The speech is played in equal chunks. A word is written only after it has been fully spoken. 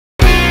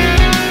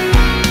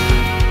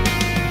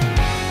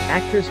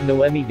Actress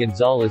Noemi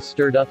Gonzalez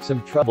stirred up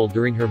some trouble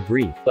during her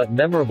brief but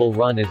memorable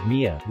run as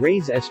Mia,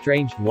 Ray's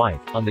estranged wife,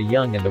 on The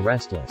Young and the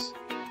Restless.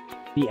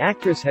 The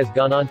actress has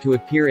gone on to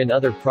appear in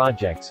other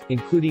projects,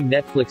 including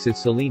Netflix's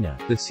Selena,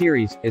 the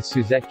series, as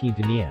Suzette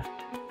Quintanilla.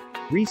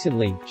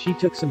 Recently, she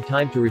took some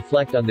time to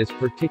reflect on this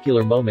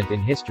particular moment in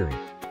history.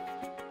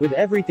 With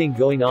everything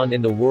going on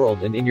in the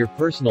world and in your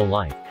personal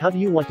life, how do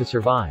you want to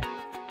survive?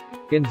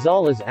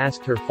 Gonzalez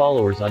asked her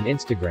followers on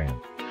Instagram,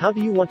 "How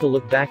do you want to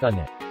look back on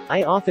it?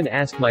 I often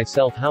ask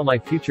myself how my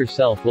future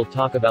self will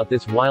talk about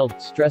this wild,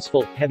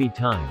 stressful, heavy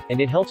time,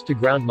 and it helps to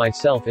ground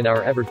myself in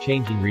our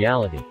ever-changing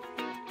reality.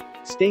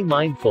 Stay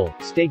mindful,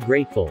 stay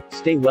grateful,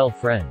 stay well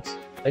friends.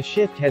 A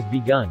shift has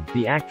begun,"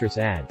 the actress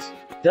adds.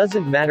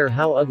 "Doesn't matter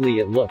how ugly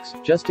it looks,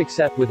 just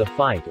accept with a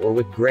fight or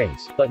with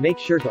grace, but make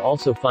sure to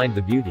also find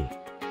the beauty.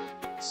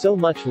 So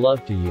much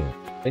love to you."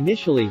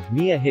 Initially,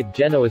 Mia hit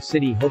Genoa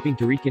City hoping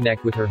to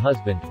reconnect with her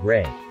husband,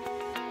 Ray.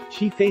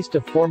 She faced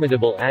a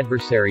formidable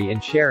adversary in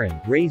Sharon,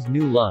 Ray's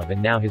new love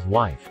and now his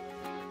wife.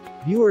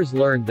 Viewers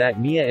learned that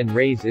Mia and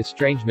Ray's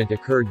estrangement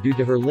occurred due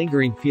to her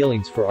lingering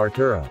feelings for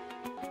Arturo.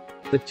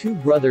 The two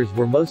brothers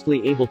were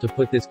mostly able to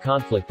put this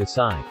conflict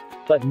aside.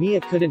 But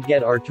Mia couldn't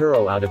get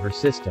Arturo out of her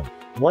system.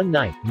 One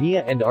night,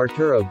 Mia and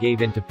Arturo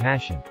gave in to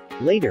passion.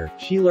 Later,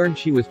 she learned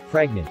she was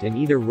pregnant and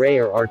either Ray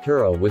or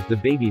Arturo was the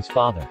baby's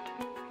father.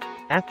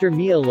 After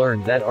Mia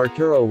learned that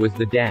Arturo was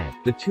the dad,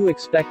 the two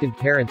expectant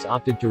parents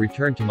opted to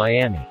return to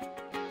Miami.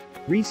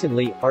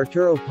 Recently,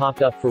 Arturo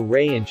popped up for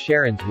Ray and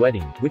Sharon's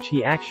wedding, which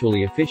he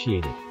actually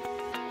officiated.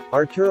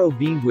 Arturo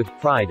beamed with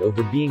pride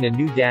over being a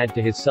new dad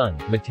to his son,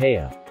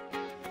 Mateo.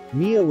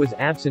 Mia was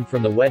absent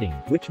from the wedding,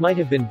 which might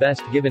have been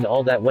best given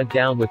all that went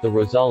down with the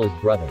Rosales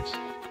brothers.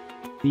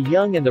 The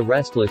Young and the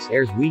Restless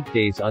airs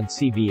weekdays on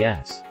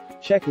CBS.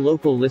 Check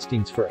local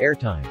listings for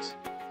airtimes.